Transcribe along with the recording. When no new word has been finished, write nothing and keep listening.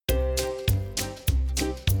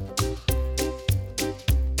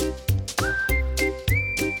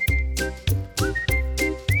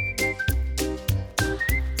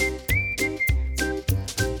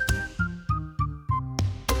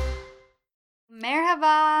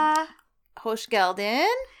Hoş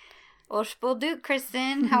geldin. Hoş bulduk,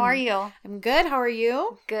 Kristen. How are you? I'm good. How are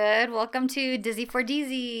you? Good. Welcome to Dizzy for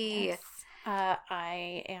Deezy. Yes.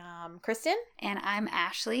 I am Kristen. And I'm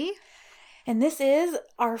Ashley. And this is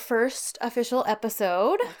our first official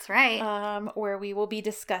episode. That's right. Where we will be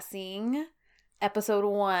discussing episode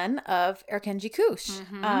 1 of Erkenci Kuş.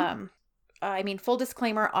 Mm-hmm. Full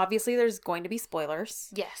disclaimer, obviously there's going to be spoilers.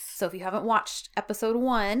 Yes. So if you haven't watched episode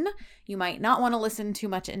 1, you might not want to listen too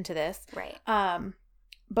much into this. Right.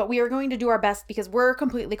 But we are going to do our best because we're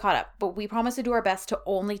completely caught up. But we promise to do our best to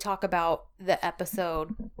only talk about the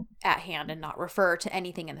episode at hand and not refer to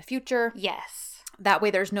anything in the future. Yes. That way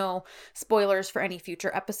there's no spoilers for any future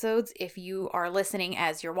episodes if you are listening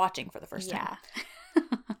as you're watching for the first time.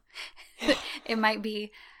 Yeah. It might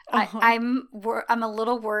be... Uh-huh. I'm a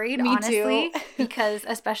little worried, Me honestly, too. because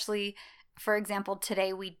especially, for example,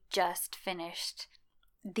 today we just finished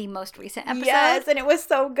the most recent episode. Yes, and it was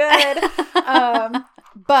so good.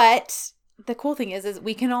 But the cool thing is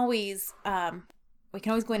we can always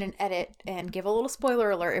go in and edit and give a little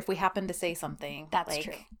spoiler alert if we happen to say something. That's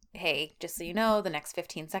true. Hey, just so you know, the next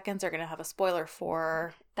 15 seconds are going to have a spoiler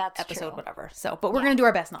for episode true. whatever. So, but we're going to do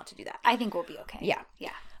our best not to do that. I think we'll be okay. Yeah.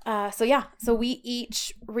 Yeah. So we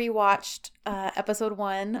each rewatched episode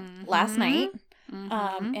 1 last night,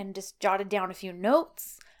 and just jotted down a few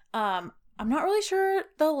notes. I'm not really sure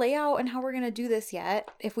the layout and how we're gonna do this yet.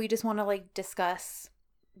 If we just want to discuss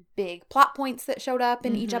big plot points that showed up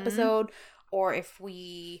in each episode, or if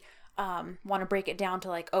we want to break it down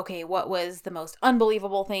to okay, what was the most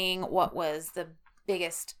unbelievable thing? What was the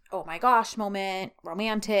biggest oh my gosh moment?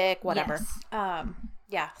 Romantic, whatever. Yes.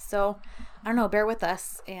 Yeah, so I don't know, bear with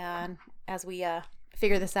us and as we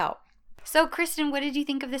figure this out. So, Kristen, what did you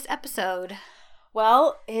think of this episode?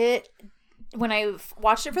 Well, when I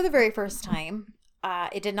watched it for the very first time,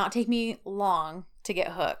 it did not take me long to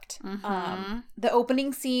get hooked. The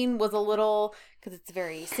opening scene was a little, because it's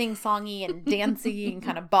very sing-songy and dancey and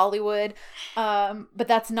kind of Bollywood, but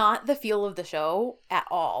that's not the feel of the show at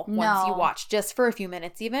all once you watch, just for a few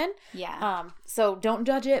minutes even. Yeah. So don't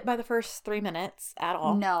judge it by the first 3 minutes at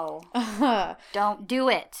all. No. Don't do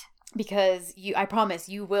it. Because I promise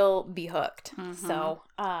you will be hooked. So,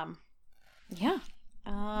 yeah.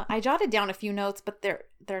 I jotted down a few notes, but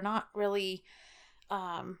they're not really,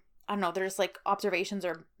 I don't know, there's observations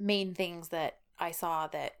or main things that I saw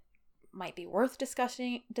that might be worth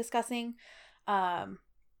discussing. I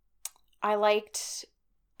liked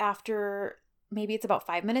after maybe it's about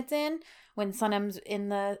 5 minutes in when Sanem's in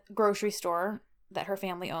the grocery store that her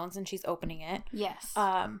family owns and she's opening it. Yes.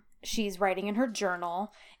 She's writing in her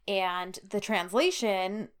journal, and the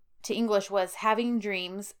translation to English was having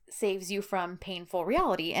dreams saves you from painful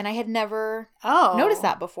reality. And I had never noticed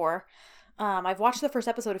that before. I've watched the first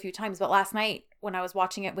episode a few times, but last night when I was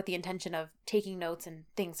watching it with the intention of taking notes and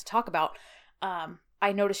things to talk about,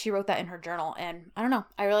 I noticed she wrote that in her journal, and I don't know,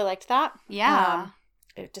 I really liked that. Yeah.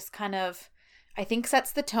 It just kind of, I think,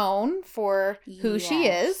 sets the tone for who she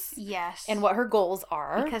is. Yes. And what her goals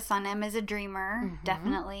are. Because Sanem is a dreamer,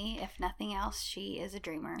 definitely. If nothing else, she is a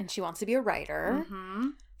dreamer. And she wants to be a writer.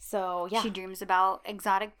 So, yeah. She dreams about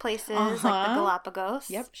exotic places like the Galapagos.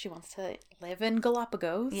 Yep. She wants to live in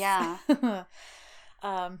Galapagos. Yeah.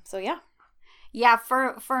 So, yeah. Yeah,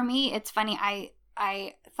 for me, it's funny.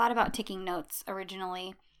 I thought about taking notes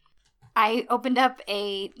originally. I opened up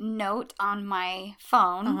a note on my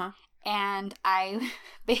phone, and I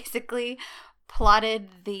basically plotted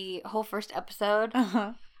the whole first episode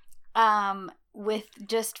with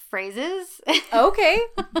just phrases. Okay.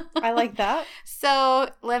 I like that. So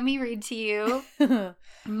let me read to you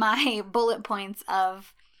my bullet points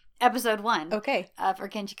of episode 1 of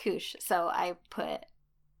Erkenci Kuş. So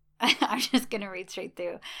I'm just going to read straight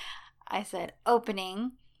through. I said,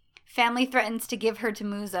 opening, family threatens to give her to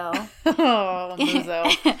Muzo. Oh,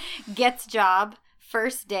 Muzo. Gets job,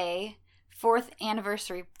 first day, 40th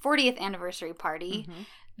anniversary party.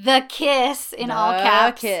 The kiss in all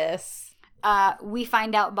caps. Kiss. We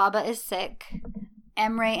find out Baba is sick.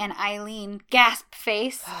 Emre and Eileen gasp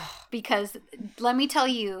face because let me tell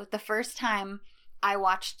you, the first time I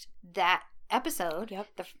watched that episode,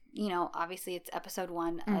 obviously it's episode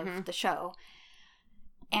 1 of the show,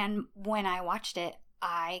 and when I watched it,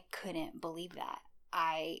 I couldn't believe that.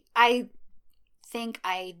 I think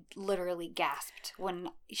I literally gasped when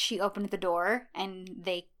she opened the door and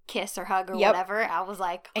they kiss or hug or whatever. I was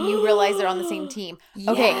like, and you realize they're on the same team.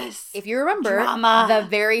 Okay, yes. If you remember, Drama. The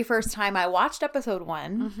very first time I watched episode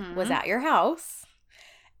 1 was at your house.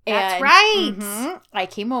 That's right. I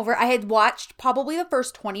came over. I had watched probably the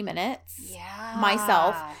first 20 minutes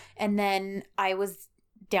myself, and then I was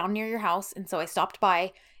down near your house, and so I stopped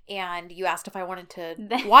by, and you asked if I wanted to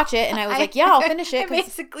watch it, and I was like, yeah, I'll finish it. I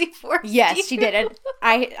basically forced Yes, you. she did it.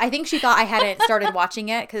 I think she thought I hadn't started watching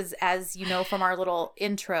it because, as you know from our little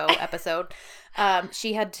intro episode,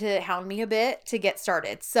 she had to hound me a bit to get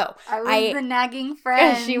started. So I was the nagging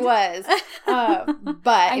friend. She was. But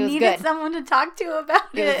I it was needed good. someone to talk to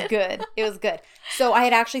about it. It was good. It was good. So I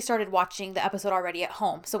had actually started watching the episode already at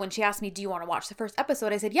home. So when she asked me, do you want to watch the first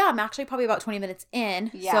episode? I said, yeah, I'm actually probably about 20 minutes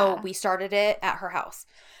in. Yeah. So we started it at her house.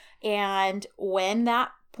 And when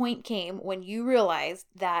that point came, when you realized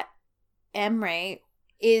that Emre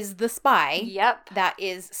is the spy Yep. that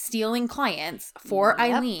is stealing clients for Yep.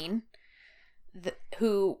 Eileen,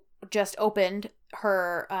 who just opened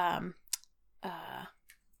her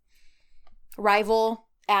rival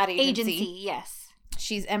ad agency. Yes.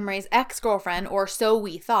 She's Emre's ex-girlfriend, or so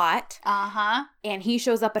we thought. Uh-huh. And he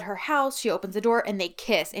shows up at her house. She opens the door and they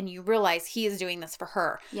kiss. And you realize he is doing this for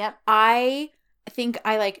her. Yep. I think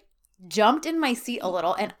I jumped in my seat a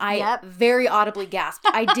little and I Yep. very audibly gasped.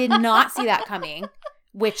 I did not see that coming,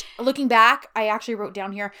 which looking back, I actually wrote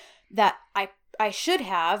down here that I should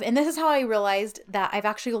have. And this is how I realized that I've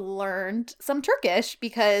actually learned some Turkish,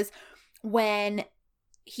 because when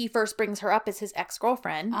he first brings her up as his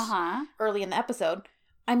ex-girlfriend early in the episode,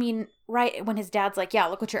 I mean, right when his dad's like, yeah,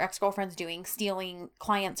 look what your ex-girlfriend's doing, stealing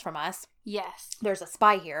clients from us. Yes. There's a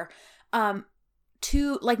spy here. Not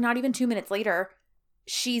even 2 minutes later,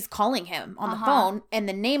 she's calling him on the phone, and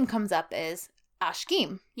the name comes up as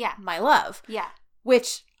Ashkim. Yeah. My love. Yeah.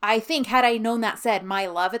 Which I think, had I known that said my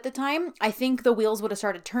love at the time, I think the wheels would have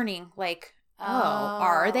started turning like,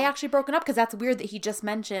 are they actually broken up? Because that's weird that he just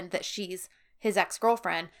mentioned that she's his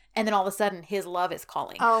ex-girlfriend, and then all of a sudden his love is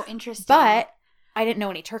calling. Oh, interesting. But I didn't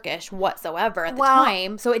know any Turkish whatsoever at the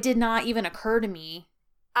time, so it did not even occur to me.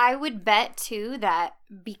 I would bet, too, that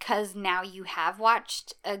because now you have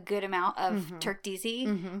watched a good amount of Turk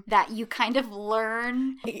Dizi, that you kind of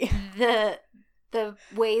learn the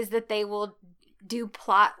ways that they will do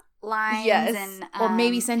plot lines, and or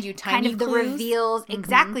maybe send you tiny kind of clues. The reveals.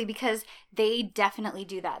 Exactly, because they definitely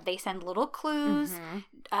do that. They send little clues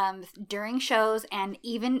during shows, and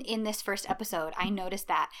even in this first episode, I noticed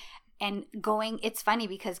that. And it's funny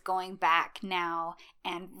because going back now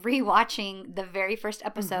and rewatching the very first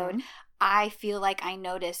episode, I feel like I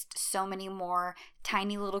noticed so many more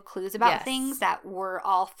tiny little clues about things that were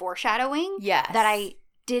all foreshadowing that I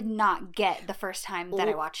did not get the first time that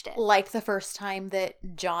I watched it. Like the first time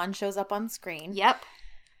that John shows up on screen. Yep.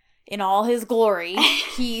 In all his glory.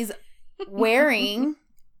 He's wearing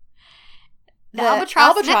the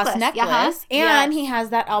albatross necklace. And he has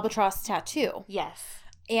that albatross tattoo. Yes.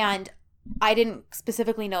 And I didn't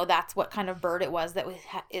specifically know that's what kind of bird it was that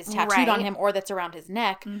is tattooed on him, or that's around his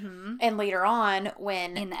neck. And later on,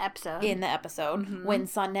 when in the episode, when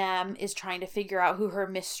Sanem is trying to figure out who her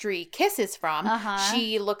mystery kiss is from,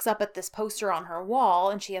 she looks up at this poster on her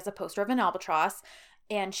wall, and she has a poster of an albatross.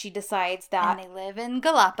 And she decides that... And they live in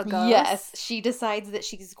Galapagos. Yes. She decides that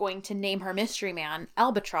she's going to name her mystery man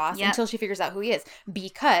Albatross until she figures out who he is.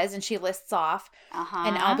 Because, and she lists off,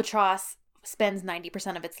 an albatross spends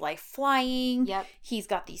 90% of its life flying. Yep. He's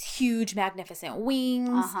got these huge, magnificent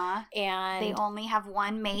wings. And... They only have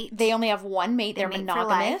one mate. They're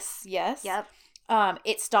monogamous. Yes. Yep.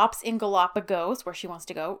 It stops in Galapagos, where she wants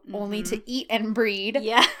to go, only to eat and breed.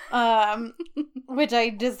 Yeah. Which I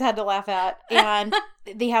just had to laugh at. And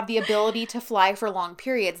they have the ability to fly for long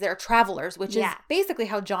periods. They're travelers, which is basically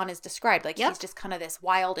how John is described. Like, he's just kind of this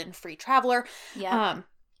wild and free traveler. Yeah.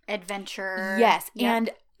 Adventure. Yes. Yep. And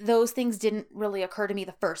those things didn't really occur to me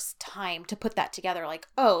the first time to put that together. Like,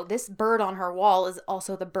 oh, this bird on her wall is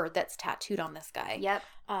also the bird that's tattooed on this guy. Yep.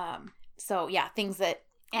 So, yeah, things that...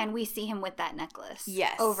 And we see him with that necklace.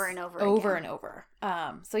 Yes. Over and over and over.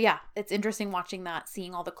 So, yeah, it's interesting watching that,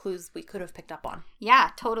 seeing all the clues we could have picked up on.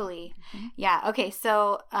 Yeah, totally. Yeah. Okay,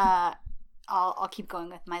 so I'll keep going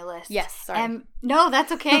with my list. Yes, sorry. No,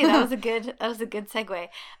 that's okay. That was a good segue.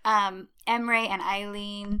 Emre and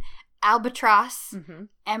Eileen, Albatross,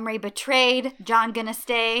 Emre betrayed, John gonna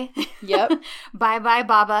stay. Yep. Bye bye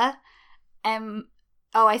Baba.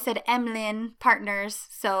 I said Emlyn partners,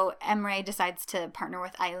 so Emre decides to partner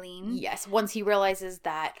with Eileen. Yes, once he realizes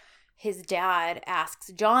that his dad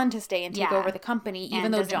asks John to stay and take over the company,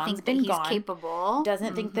 even though John's been gone. Capable.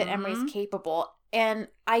 Doesn't think that Emre's capable. And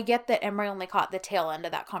I get that Emre only caught the tail end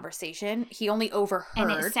of that conversation. He only overheard.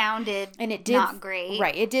 And it sounded not great.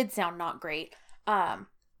 Right, it did sound not great.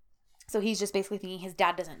 So he's just basically thinking his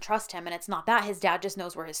dad doesn't trust him, and it's not that. His dad just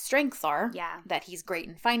knows where his strengths are. Yeah. That he's great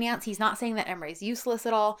in finance. He's not saying that Emre's useless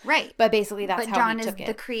at all. Right. But basically that's how John he took is it.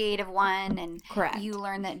 the creative one, and Correct. you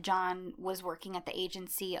learn that John was working at the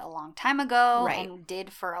agency a long time ago, Right. and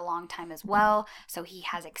did for a long time as well. So he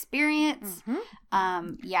has experience.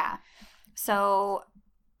 Mm-hmm. Yeah. So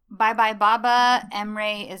bye Baba.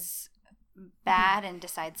 Emre is bad and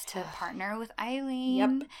decides to partner with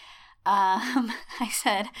Eileen. Yep. I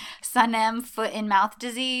said Sanem foot and mouth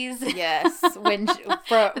disease. Yes. When she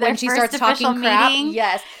Their starts first talking official crap. meeting?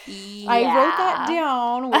 Yes. Yeah. I wrote that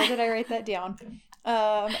down. Where did I write that down?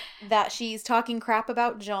 That she's talking crap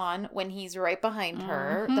about John when he's right behind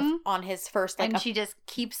her on his first and she just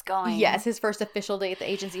keeps going. Yes, his first official day at the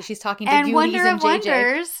agency. She's talking to And Goonies wonder and of JJ.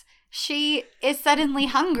 wonders, she is suddenly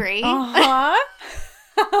hungry, Uh-huh.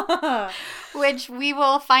 which we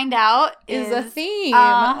will find out is a theme,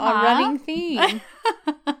 Uh-huh. a running theme.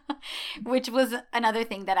 Which was another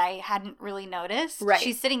thing that I hadn't really noticed. Right.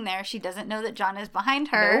 She's sitting there. She doesn't know that John is behind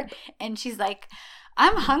her. Nope. And she's like,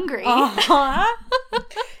 I'm hungry. Uh-huh.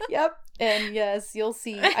 Yep. And yes, you'll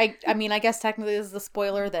see. I mean, I guess technically this is the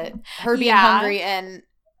spoiler that her being hungry and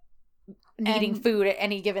needing food at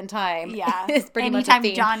any given time is pretty much a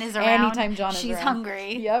theme. John is around, Anytime John is she's around.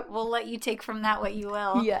 hungry. Yep. We'll let you take from that what you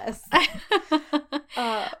will. Yes. Keep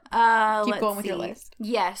going with your list.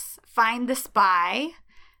 Yes. Find the spy.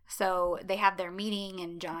 So they have their meeting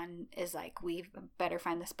and John is like, we better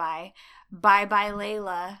find the spy. Bye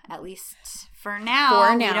Layla, at least for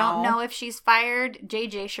now. We don't know if she's fired.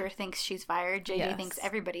 JJ sure thinks she's fired. JJ thinks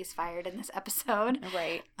everybody's fired in this episode.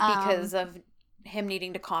 Right. Because of him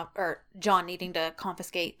needing to John needing to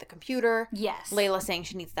confiscate the computer. Yes. Layla saying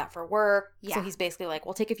she needs that for work. Yeah. So he's basically like,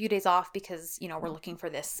 we'll take a few days off because, we're looking for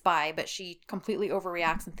this spy. But she completely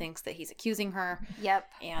overreacts and thinks that he's accusing her. Yep.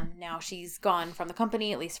 And now she's gone from the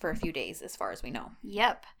company, at least for a few days, as far as we know.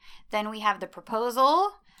 Yep. Then we have the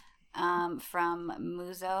proposal from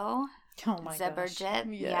Muzo. Oh my gosh.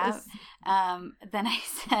 Zeberjet. Yes. Yeah. Then I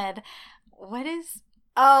said, what is...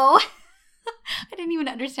 Oh... I didn't even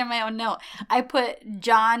understand my own note. I put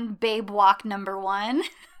John Babe Walk #1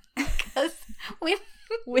 because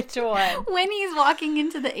which one? When he's walking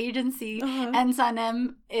into the agency and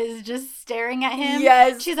Sanem is just staring at him.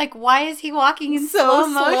 Yes. She's like, why is he walking in slow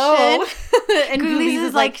motion? And Goonies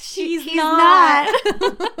is like, he's not.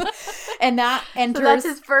 And that enters. So that's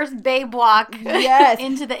his first babe walk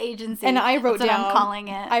into the agency. And I wrote that's down. what I'm calling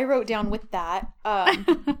it. I wrote down with that.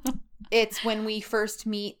 It's when we first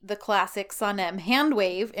meet the classic Sanem hand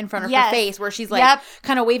wave in front of her face, where she's like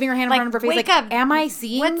kind of waving her hand in front of her face, wake like, up. am I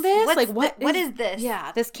seeing this? Like, what is this?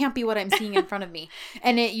 Yeah, this can't be what I'm seeing in front of me.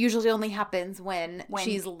 And it usually only happens when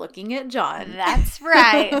she's looking at John. That's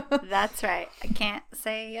right. That's right. I can't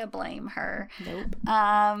say I blame her.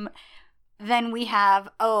 Nope. Then we have,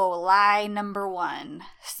 lie #1.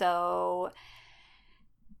 So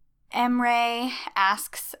Emre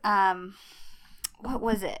asks, what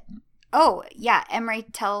was it? Oh, yeah, Emre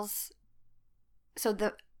tells, so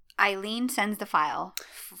Eileen sends the file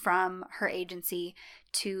from her agency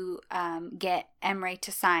to get Emre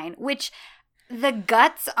to sign, which the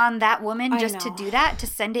guts on that woman just to do that, to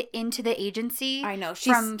send it into the agency. I know.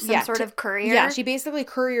 She's from some sort of courier. Yeah, she basically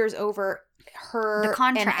couriers over her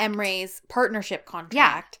and Emre's partnership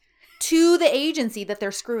contract to the agency that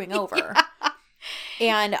they're screwing over.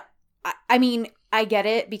 And I mean, I get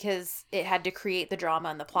it because it had to create the drama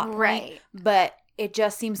and the plot point. Right. But it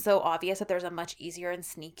just seems so obvious that there's a much easier and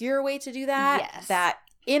sneakier way to do that. Yes. That,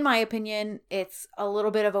 in my opinion, it's a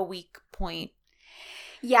little bit of a weak point.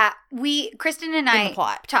 Yeah, Kristen and I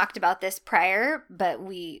talked about this prior, but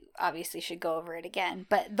we obviously should go over it again.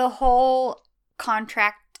 But the whole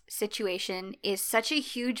contract situation is such a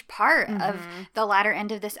huge part of the latter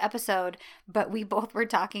end of this episode. But we both were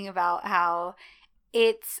talking about how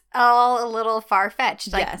it's all a little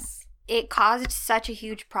far-fetched. Like, it caused such a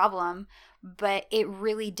huge problem, but it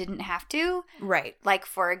really didn't have to. Right. Like,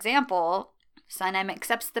 for example, Sanem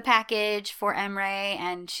accepts the package for Emre,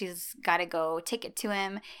 and she's got to go take it to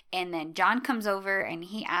him. And then John comes over, and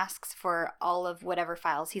he asks for all of whatever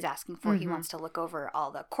files he's asking for. He wants to look over all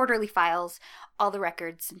the quarterly files, all the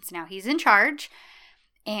records, since now he's in charge.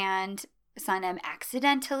 And Sanem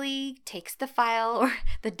accidentally takes the file, or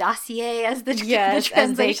the dossier, as the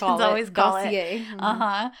translations always call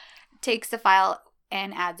it. Takes the file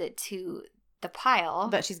and adds it to the pile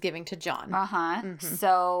that she's giving to John.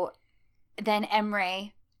 So then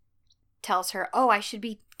Emre tells her, I should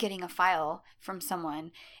be getting a file from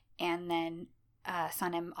someone. And then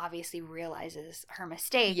Sanem obviously realizes her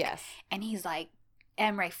mistake. Yes. And he's like,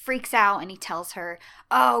 Emre freaks out and he tells her,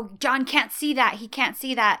 oh, John can't see that. He can't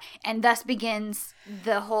see that. And thus begins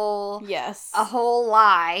a whole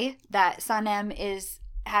lie that Sanem is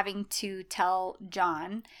having to tell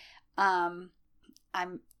John. I'm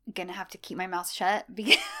going to have to keep my mouth shut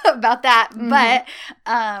about that.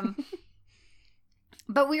 Mm-hmm.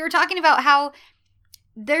 But we were talking about how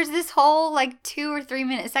there's this whole 2 or 3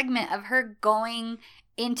 minute segment of her going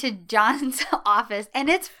into John's office, and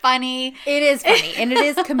it's funny. It is funny, and it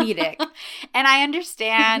is comedic. And I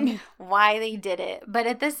understand why they did it. But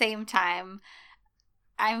at the same time,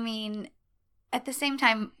 I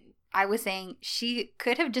was saying she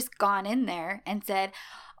could have just gone in there and said,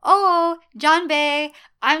 oh, John Bay,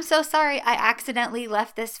 I'm so sorry. I accidentally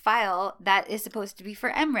left this file that is supposed to be for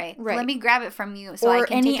Emre. Right. Let me grab it from you so I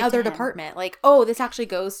can any take it other to him. department. This actually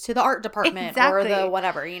goes to the art department Exactly. or the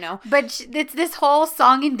whatever, But it's this whole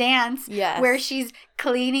song and dance where she's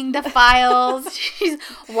cleaning the files. She's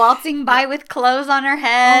waltzing by with clothes on her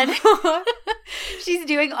head. She's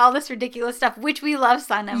doing all this ridiculous stuff, which we love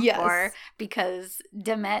Sanem for because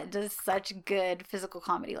Demet does such good physical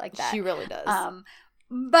comedy like that. She really does.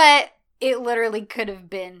 But it literally could have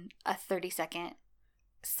been a 30-second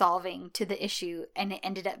solving to the issue, and it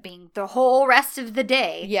ended up being the whole rest of the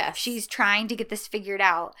day. Yes. She's trying to get this figured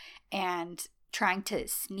out and trying to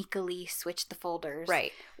sneakily switch the folders.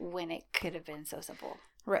 Right. When it could have been so simple.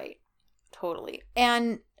 Right. Totally.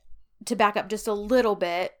 And to back up just a little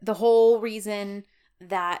bit, the whole reason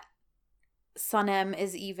that Sanem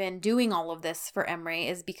is even doing all of this for Emre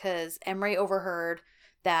is because Emre overheard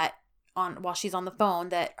that while she's on the phone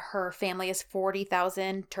that her family is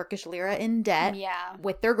 40,000 Turkish lira in debt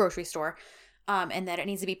with their grocery store, and that it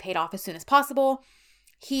needs to be paid off as soon as possible.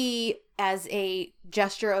 He, as a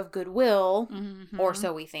gesture of goodwill, or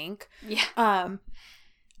so we think,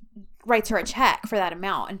 writes her a check for that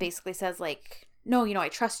amount and basically says no, I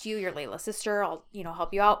trust you. You're Layla's sister. I'll,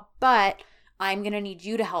 help you out, but I'm going to need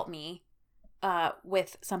you to help me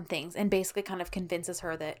with some things, and basically kind of convinces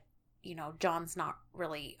her that John's not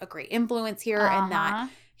really a great influence here and that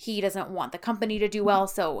he doesn't want the company to do well.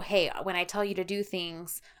 So, hey, when I tell you to do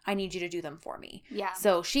things, I need you to do them for me. Yeah.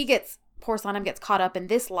 So poor Sanem gets caught up in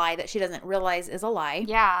this lie that she doesn't realize is a lie.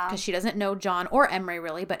 Yeah. Because she doesn't know John or Emre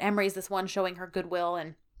really, but Emre's this one showing her goodwill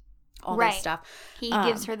and all this stuff. He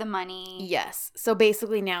gives her the money. Yes. So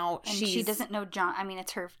basically now she doesn't know John. I mean,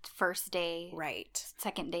 it's her first day. Right.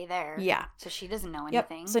 Second day there. Yeah. So she doesn't know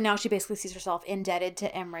anything. Yep. So now she basically sees herself indebted to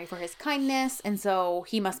Emre for his kindness. And so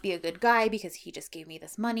he must be a good guy because he just gave me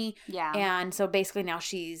this money. Yeah. And so basically now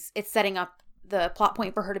it's setting up the plot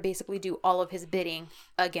point for her to basically do all of his bidding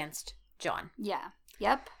against John. Yeah.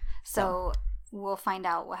 Yep. So we'll find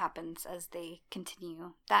out what happens as they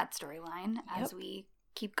continue that storyline as we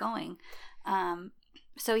keep going.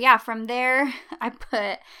 So yeah, from there I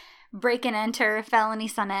put break and enter, felony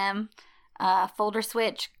Sanem, folder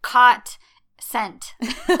switch, caught, sent.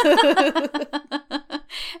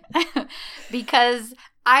 Because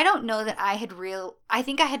I don't know that I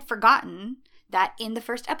think I had forgotten that in the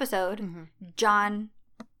first episode, John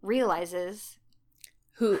realizes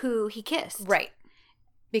who he kissed. Right.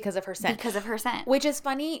 Because of her scent. Which is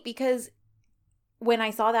funny because when I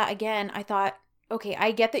saw that again, I thought, okay,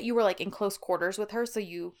 I get that you were in close quarters with her, so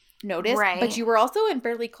you noticed. Right. But you were also in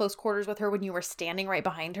fairly close quarters with her when you were standing right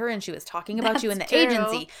behind her and she was talking about you in the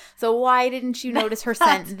agency. So why didn't you notice her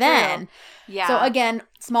scent then? Yeah. So again,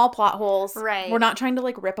 small plot holes. Right. We're not trying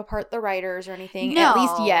to rip apart the writers or anything, no. at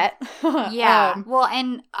least yet. Yeah. Well,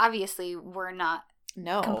 and obviously we're not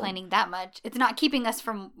complaining that much. It's not keeping us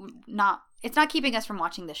from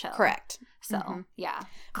watching the show. Correct. So, yeah.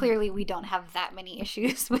 Clearly we don't have that many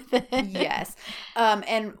issues with it. Yes.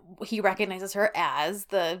 And he recognizes her as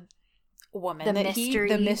the woman the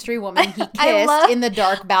mystery woman he kissed in the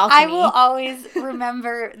dark balcony. I will always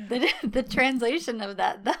remember the translation of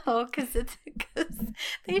that though, because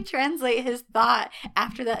they translate his thought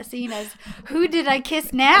after that scene as "Who did I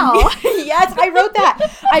kiss now?" Yes, I wrote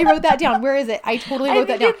that down. Where is it? I totally wrote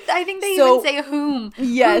that down. I think they even say whom.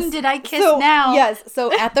 Yes. Whom did I kiss now? Yes.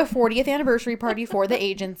 So at the 40th anniversary party for the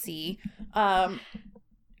agency,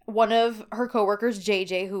 one of her coworkers,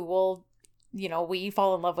 JJ, who will. We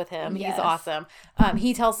fall in love with him. Yes. He's awesome.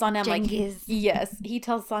 He tells Sanem, he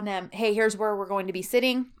tells Sanem, hey, here's where we're going to be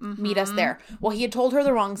sitting. Meet us there. Well, he had told her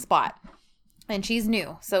the wrong spot. And she's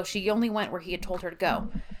new. So she only went where he had told her to go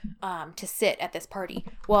to sit at this party.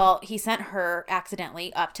 Well, he sent her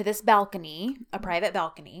accidentally up to this balcony, a private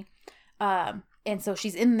balcony. And so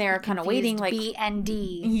she's in there kind of waiting.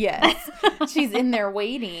 B&D. Yes. She's in there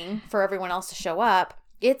waiting for everyone else to show up.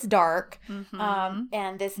 It's dark,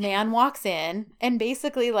 and this man walks in and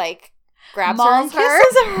basically grabs her and Mauls her.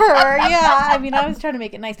 kisses her. Yeah, I mean, I was trying to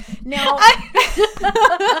make it nice. Now,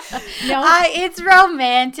 it's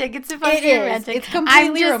romantic. It's supposed to be romantic. It's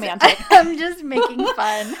completely romantic. I'm just making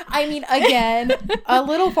fun. I mean, again, a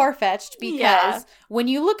little far-fetched because when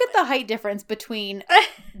you look at the height difference between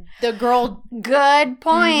the girl... Good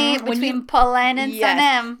point. Between Polen and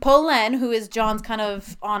Sanem. Polen, who is John's kind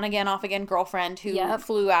of on-again, off-again girlfriend who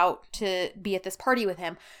flew out to be at this party with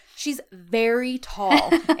him. She's very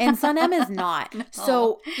tall, and Sanem is not. No.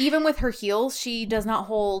 So even with her heels, she does not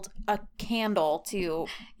hold a candle to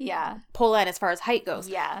Polen as far as height goes.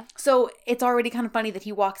 Yeah. So it's already kind of funny that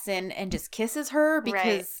he walks in and just kisses her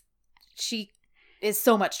because she is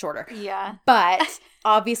so much shorter. Yeah. But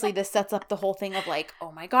obviously this sets up the whole thing of like,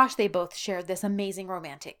 oh my gosh, they both shared this amazing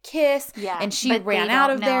romantic kiss. Yeah. And she ran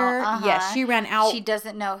out of there. Yes, she ran out. She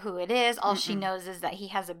doesn't know who it is. All she knows is that he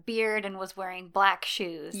has a beard and was wearing black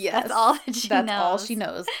shoes. Yes. That's all that she knows. That's all she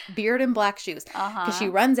knows. Beard and black shoes. Because she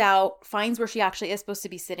runs out, finds where she actually is supposed to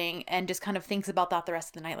be sitting, and just kind of thinks about that the rest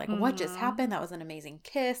of the night. Like, what just happened? That was an amazing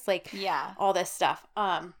kiss. Like, all this stuff.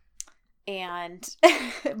 And,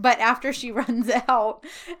 but after she runs out,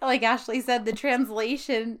 like Ashley said, the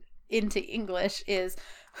translation into English is,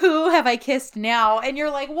 who have I kissed now? And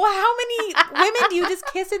you're like, well, how many women do you just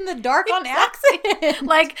kiss in the dark on accident?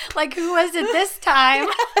 like who was it this time?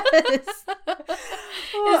 Yes.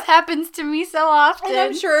 This happens to me so often. And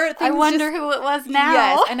I'm sure I wonder who it was now.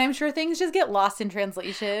 Yes, and I'm sure things just get lost in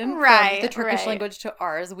translation from the Turkish language to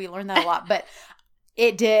ours. We learned that a lot, but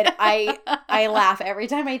it did. I laugh every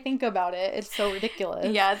time I think about it. It's so ridiculous.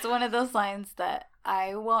 Yeah, it's one of those lines that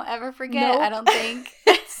I won't ever forget, I don't think.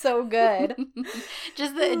 It's so good.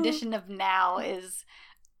 Just the addition of now is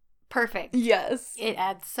perfect. Yes. It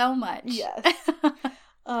adds so much. Yes.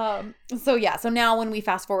 So now when we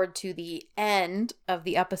fast forward to the end of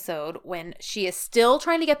the episode, when she is still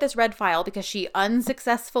trying to get this red file because she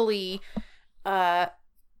unsuccessfully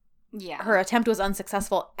her attempt was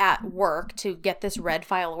unsuccessful at work to get this red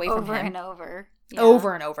file away from him. Over and over. Yeah.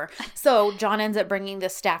 Over and over. So John ends up bringing the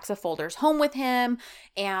stacks of folders home with him,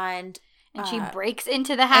 and she breaks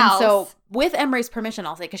into the house. And so with Emre's permission,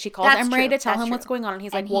 I'll say, because she calls Emre to tell him what's going on, and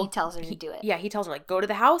he's like, well, he tells her to do it. Yeah, he tells her, like, go to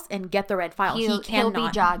the house and get the red file. He'll be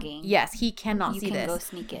jogging. Yes, he cannot see this. You can go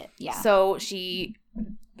sneak it. Yeah. So she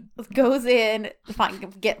goes in,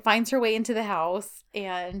 finds her way into the house,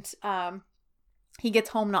 and he gets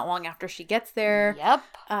home not long after she gets there. Yep.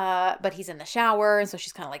 But he's in the shower, and so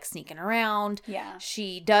she's kind of like sneaking around. Yeah.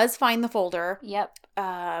 She does find the folder. Yep.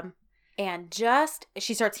 And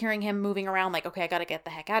she starts hearing him moving around like, okay, I got to get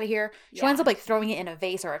the heck out of here. She winds up like throwing it in a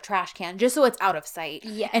vase or a trash can just so it's out of sight.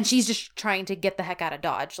 Yeah. And she's just trying to get the heck out of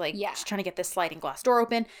Dodge. Like, she's trying to get this sliding glass door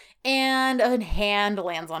open, and a hand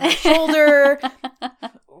lands on her shoulder,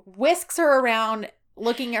 whisks her around,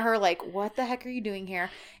 looking at her like, what the heck are you doing here?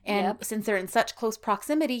 And since they're in such close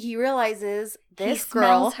proximity, he realizes this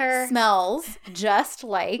girl smells just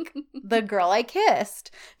like the girl I kissed,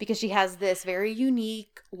 because she has this very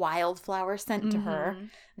unique wildflower scent to her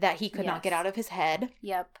that he could not get out of his head.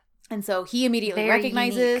 Yep. And so he immediately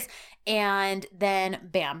recognizes, and then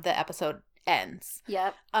bam, the episode ends.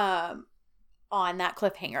 Yep. On that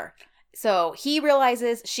cliffhanger. So he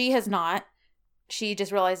realizes she has not. She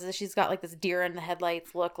just realizes she's got like this deer in the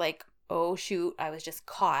headlights look, like, oh shoot, I was just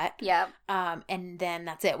caught. Yeah. And then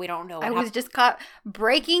that's it. We don't know. I was just caught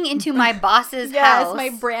breaking into my boss's house. Yes, my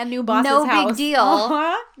brand new boss's house. No big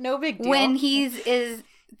deal. No big deal. When is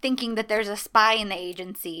thinking that there's a spy in the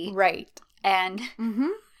agency. Right. And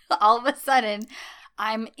all of a sudden,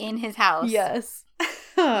 I'm in his house. Yes.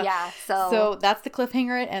 Yeah. So that's the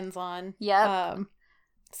cliffhanger it ends on. Yep.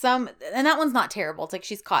 And that one's not terrible. It's like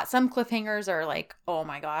she's caught. Some cliffhangers are like, oh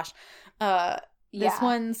my gosh. This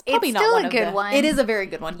one's probably not one of them. It's still a good one. It is a very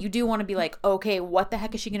good one. You do want to be like, okay, what the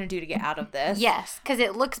heck is she going to do to get out of this? Yes, because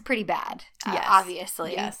it looks pretty bad. Yes.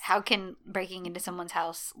 Obviously. Yes. How can breaking into someone's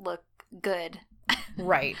house look good?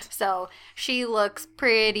 Right. So she looks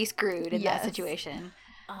pretty screwed in that situation.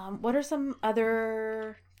 What are some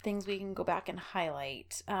other things we can go back and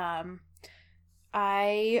highlight?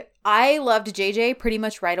 I loved JJ pretty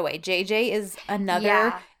much right away. JJ is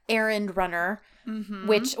another errand runner,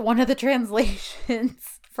 which one of the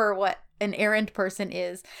translations for what an errand person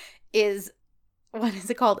is what is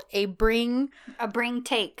it called? A bring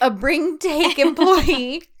take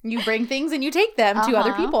employee. You bring things and you take them to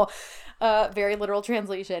other people. Very literal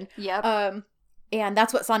translation. Yep. And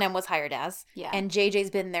that's what Sanem was hired as. Yeah. And JJ's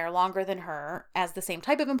been there longer than her as the same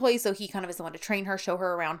type of employee, so he kind of is the one to train her, show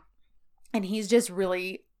her around. And he's just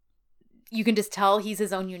really, you can just tell he's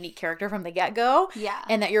his own unique character from the get-go. Yeah.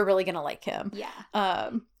 And that you're really going to like him. Yeah.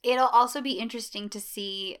 It'll also be interesting to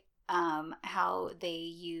see how they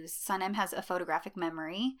use Sun-M has a photographic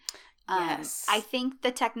memory. Yes. I think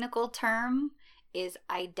the technical term is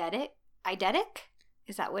eidetic. Eidetic?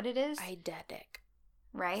 Is that what it is? Eidetic.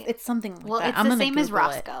 Right? It's something like well, that. it's I'm the gonna same as Google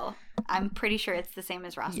it. Roscoe. I'm pretty sure it's the same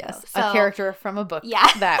as Roscoe. Yes, So, a character from a book yeah.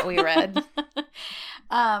 that we read.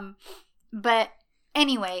 But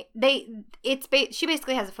anyway, she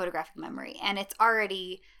basically has a photographic memory, and it's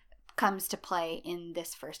already comes to play in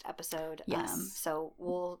this first episode. Yes.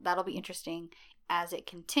 So that'll be interesting as it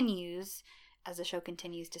continues, as the show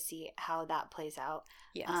continues, to see how that plays out.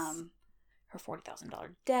 Yes. Her $40,000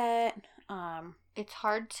 debt. It's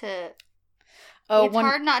hard to.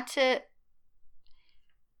 Hard not to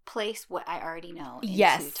place what I already know into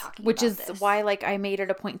yes, talking which about is this. why like I made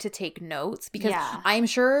it a point to take notes, because Yeah. I'm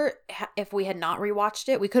sure if we had not rewatched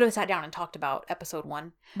it, we could have sat down and talked about episode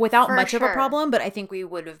 1 without For much of a sure. problem, but I think we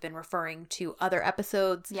would have been referring to other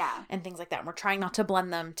episodes Yeah. and things like that. And we're trying not to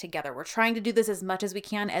blend them together. We're trying to do this as much as we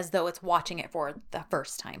can as though it's watching it for the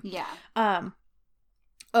first time. Yeah.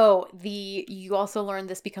 You also learned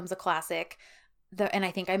this becomes a classic. And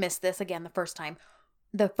I think I missed this again the first time.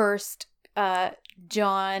 The first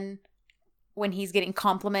John, when he's getting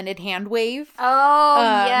complimented hand wave.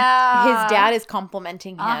 Oh, yeah. His dad is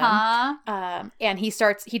complimenting him. Uh-huh. And he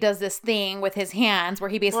does this thing with his hands where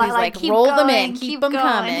he basically is like, keep roll them going, in, keep keep them going.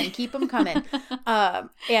 coming, keep them coming.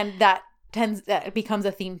 And that becomes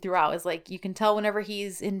a theme throughout, is like, you can tell whenever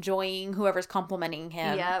he's enjoying whoever's complimenting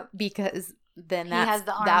him. Yep. Because then He has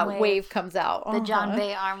the arm that wave. wave comes out. The John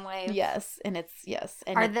Bay arm wave. Yes. And it's, yes.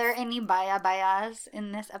 And Are there any bayas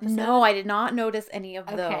in this episode? No, I did not notice any of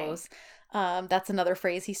Okay. those. That's another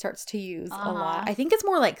phrase he starts to use a Uh-huh. lot. I think it's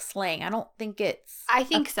more like slang. I don't think it's I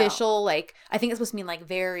think so. official. Like, I think it's supposed to mean like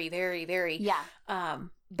very, very, very. Yeah.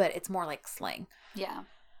 But it's more like slang. Yeah.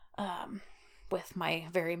 With my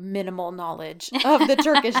very minimal knowledge of the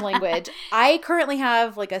Turkish language. I currently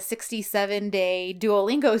have like a 67-day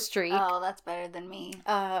Duolingo streak. Oh, that's better than me.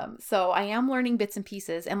 So I am learning bits and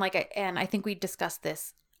pieces, and I think we discussed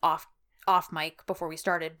this off mic before we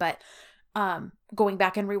started, but going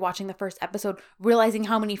back and rewatching the first episode, realizing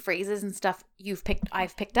how many phrases and stuff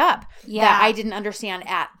I've picked up that I didn't understand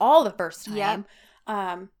at all the first time.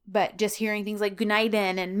 Yep. But just hearing things like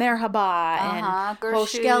Günaydin and Merhaba and Hoş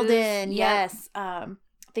Görüşürüz. geldin, Yep. yes.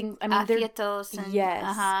 Things, I mean, they're, Afiyet olsun. yes.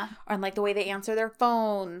 Uh-huh. and like the way they answer their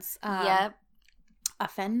phones. Yep.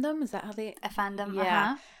 Offend them? Is that how they? Efendim.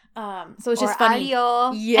 Yeah. So it's Or just funny.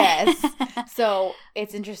 adio. Yes. So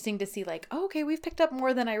it's interesting to see like, oh, okay, we've picked up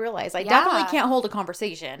more than I realized. I Yeah. definitely can't hold a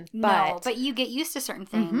conversation, No, but you get used to certain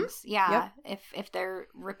things. Mhm. Yeah. If they're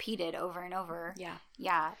repeated over and over. yeah.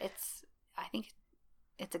 Yeah. I think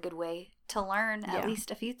it's a good way to learn at Yeah.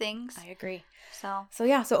 least a few things. I agree. So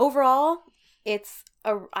So overall,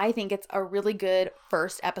 I think it's a really good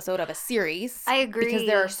first episode of a series. I agree. Because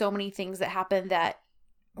there are so many things that happen that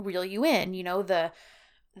reel you in,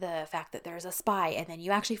 the fact that there's a spy, and then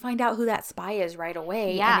you actually find out who that spy is right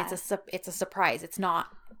away. Yeah. And it's a surprise. It's not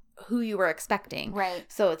who you were expecting. Right.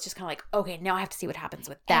 So it's just kind of like, okay, now I have to see what happens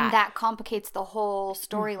with that. And that complicates the whole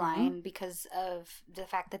storyline because of the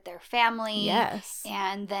fact that they're family. Yes.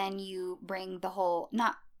 And then you bring the whole,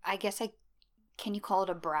 can you call it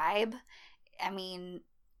a bribe? I mean,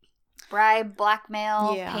 bribe,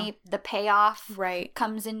 blackmail, Yeah. the payoff Right.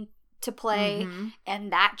 comes into play. Mhm.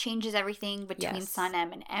 And that changes everything between Yes.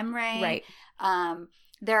 Sun-M and Emre. Right.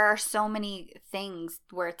 There are so many things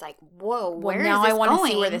where it's like, whoa, where is now this I want to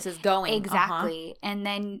going? see where this is going. Exactly. And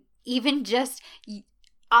then even just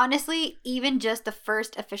the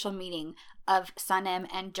first official meeting of Sun-M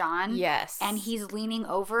and John. Yes. And he's leaning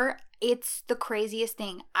over. It's the craziest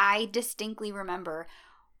thing. I distinctly remember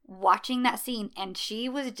watching that scene, and she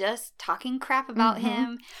was just talking crap about Mhm.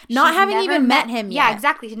 him. Not She's having never even met him Yeah, yet.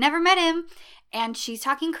 exactly. She's never met him. And she's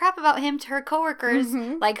talking crap about him to her coworkers.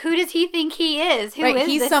 Mhm. Like, who does he think he is? Who is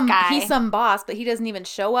he's this some guy? He's some boss, but he doesn't even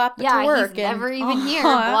show up to work. He's never even Uh-huh. here.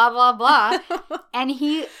 Blah, blah, blah. And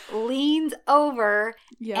he leans over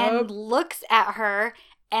Yep. and looks at her.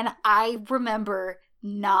 And I remember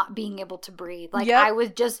not being able to breathe. Like, Yep. I was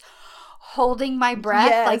just holding my breath.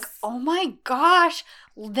 Yes. Like, oh my gosh,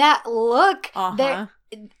 that look. Uh-huh.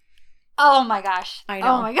 Oh my gosh. I know.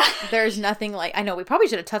 Oh my gosh. There's nothing like, I know we probably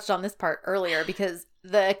should have touched on this part earlier, because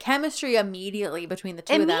the chemistry immediately between the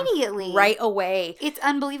two of them right away. It's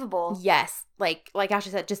unbelievable. Yes. Like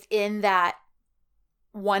Ashley said, just in that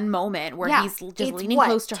one moment where he's just It's leaning what,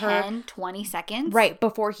 close to 10, 20 seconds? right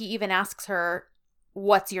before he even asks her,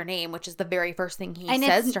 what's your name, which is the very first thing he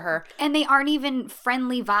says to her. And they aren't even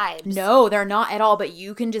friendly vibes. No, they're not at all, but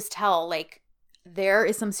you can just tell, like, there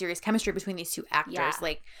is some serious chemistry between these two actors. Yeah.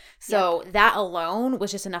 Like, so that alone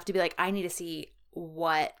was just enough to be like, I need to see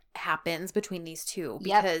what happens between these two,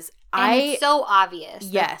 because it's so obvious.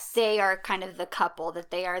 Yes. That they are kind of the couple,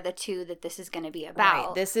 that they are the two that this is going to be about.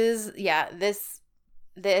 Right. This is,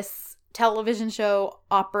 this television show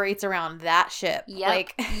operates around that ship. Yep.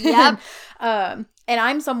 Like, Yep. and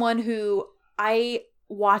I'm someone who I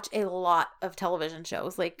watch a lot of television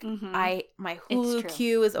shows. Like my Hulu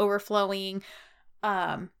queue is overflowing.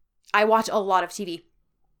 I watch a lot of TV.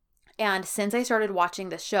 And since I started watching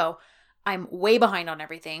this show, I'm way behind on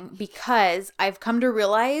everything, because I've come to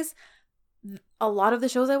realize a lot of the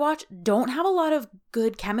shows I watch don't have a lot of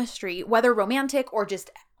good chemistry, whether romantic or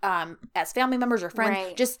just as family members or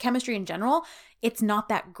friends, just chemistry in general. It's not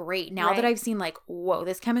that great. Now that I've seen like, whoa,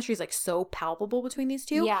 this chemistry is like so palpable between these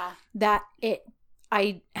two, that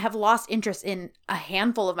I have lost interest in a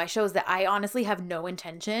handful of my shows that I honestly have no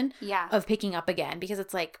intention of picking up again, because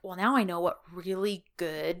it's like, well, now I know what really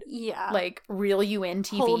good, like reel you in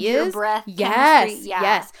TV Hold is. Your breath. Yes.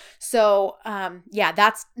 Yes. So,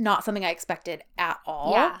 that's not something I expected at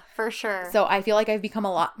all. Yeah, for sure. So I feel like I've become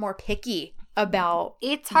a lot more picky about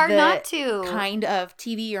it's hard not to kind of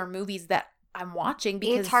TV or movies that I'm watching,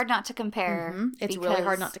 because it's hard not to compare. It's really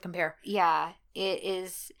hard not to compare. Yeah, it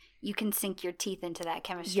is. You can sink your teeth into that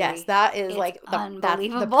chemistry. Yes, that is unbelievable.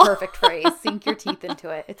 That's the perfect phrase. Sink your teeth into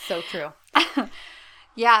it. It's so true.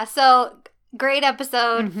 Yeah, so great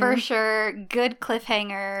episode for sure. Good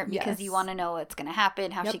cliffhanger, because you want to know what's going to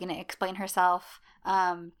happen, how she's going to explain herself.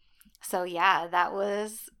 So yeah, that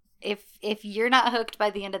was, if you're not hooked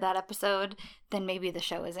by the end of that episode, then maybe the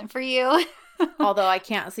show isn't for you. Although I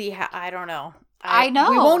can't see how, I don't know. I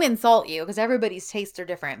know. We won't insult you, because everybody's tastes are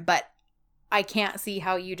different, but I can't see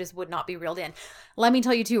how you just would not be reeled in. Let me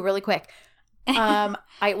tell you too, really quick. I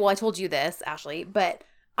told you this, Ashley, but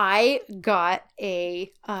I got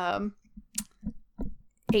a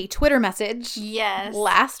Twitter message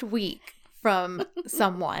last week from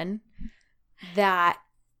someone that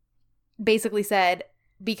basically said,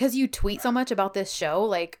 because you tweet so much about this show,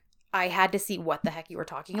 like, I had to see what the heck you were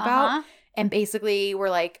talking about. And basically we're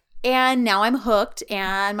like, and now I'm hooked,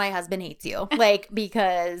 and my husband hates you. Like,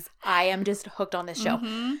 because I am just hooked on this show.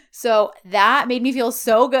 So that made me feel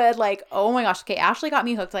so good. Like, oh my gosh. Okay, Ashley got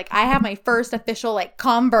me hooked. Like, I have my first official, like,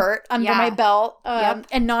 convert under my belt.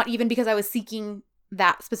 And not even because I was seeking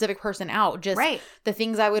that specific person out. Just the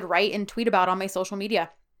things I would write and tweet about on my social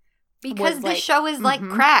media. Because the show is like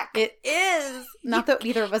crack. It is. Not that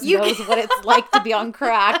either of us knows what it's like to be on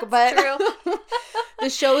crack, but the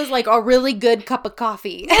show is like a really good cup of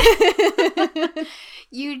coffee.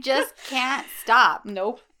 You just can't stop.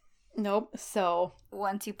 Nope. So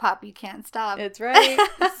once you pop, you can't stop. It's right.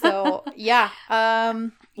 So yeah.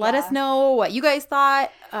 Let us know what you guys thought.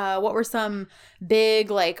 What were some big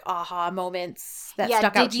like aha moments that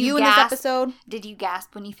stuck out to you in this episode? Did you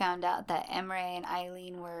gasp when you found out that Emre and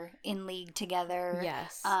Eileen were in league together?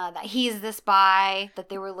 Yes. That he's the spy that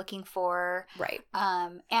they were looking for. Right.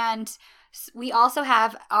 And we also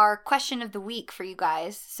have our question of the week for you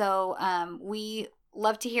guys. So we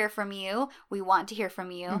love to hear from you. We want to hear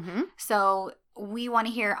from you. So we want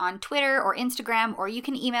to hear on Twitter or Instagram, or you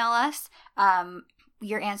can email us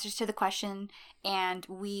your answers to the question, and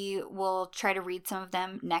we will try to read some of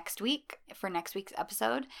them next week for next week's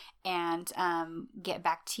episode, and get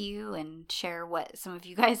back to you and share what some of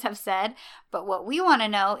you guys have said. But what we want to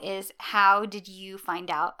know is, how did you find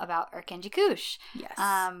out about Erkenci Kuş? Yes.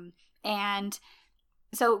 And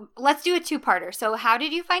so let's do a two-parter. So how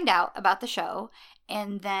did you find out about the show?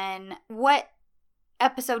 And then what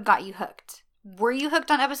episode got you hooked? Were you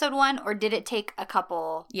hooked on episode 1, or did it take a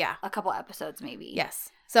couple episodes maybe?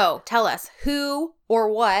 Yes. So tell us who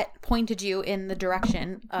or what pointed you in the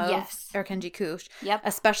direction of Erkenci Kuş. Yep.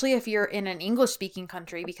 Especially if you're in an English-speaking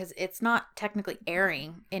country, because it's not technically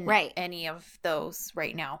airing in any of those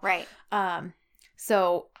right now. Right.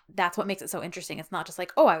 So that's what makes it so interesting. It's not just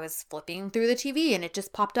like, oh, I was flipping through the TV and it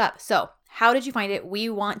just popped up. So how did you find it? We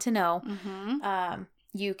want to know.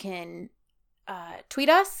 You can tweet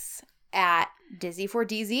us at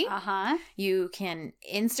Dizzy4DZ. You can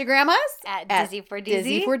Instagram us at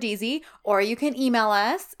Dizzy4DZ. Dizzy4DZ, or you can email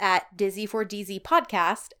us at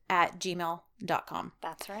Dizzy4DZpodcast@gmail.com.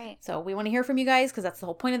 That's right. So we want to hear from you guys, because that's the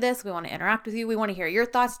whole point of this. We want to interact with you. We want to hear your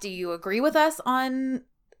thoughts. Do you agree with us on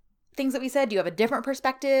things that we said? Do you have a different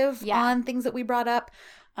perspective on things that we brought up?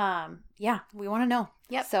 We want to know.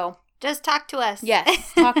 Yep. So just talk to us.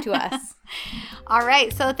 Yes, talk to us. All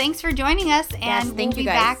right. So thanks for joining us, and thank you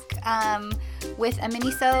we'll be guys. back with a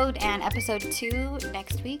mini-sode and episode 2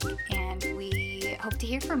 next week, and we hope to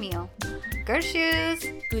hear from you. Görüşürüz.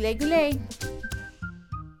 Güle güle.